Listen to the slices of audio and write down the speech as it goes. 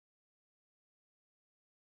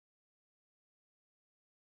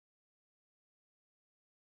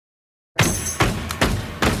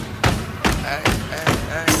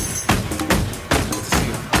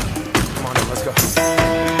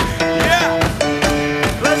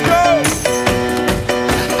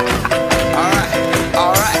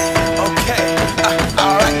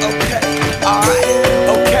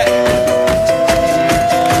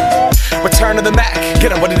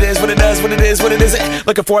is what it isn't.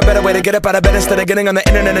 Looking for a better way to get up out of bed instead of getting on the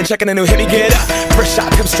internet and checking a new hit. Me get up, first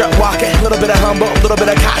shot, come strut walking. A little bit of humble, a little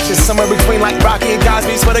bit of cautious. Somewhere between like Rocky and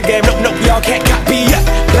Cosby's for the game. Nope, nope, y'all can't copy yet.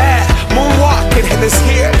 Bad moonwalking, and this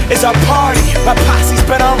here is a party. My posse's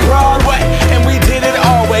been on Broadway, and we did it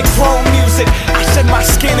all way. Chrome music, I shed my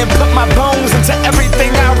skin and put my bones into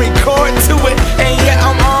everything I record to it. And yeah,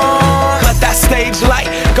 I'm on. Let that stage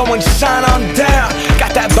light go and shine on down.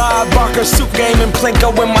 Got that Bob Barker suit game and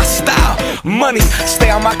Plinko in my style. Money, stay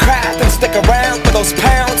on my craft and stick around for those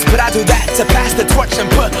pounds. But I do that to pass the torch and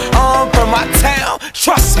put on for my town.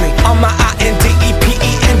 Trust me, on my INDEPENDENT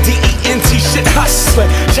shit hustling.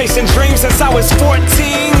 Chasing dreams since I was 14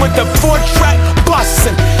 with the 4-track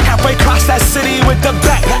bustin'. Halfway across that city with the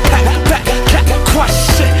back crush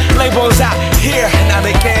shit. Labels out here, now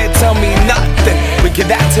they can't tell me nothing. We give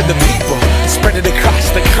that to the people, spread it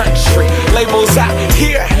across the country. Labels out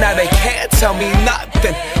here, now they can't tell me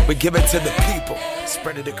nothing. We give it to the people,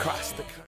 spread it across the country.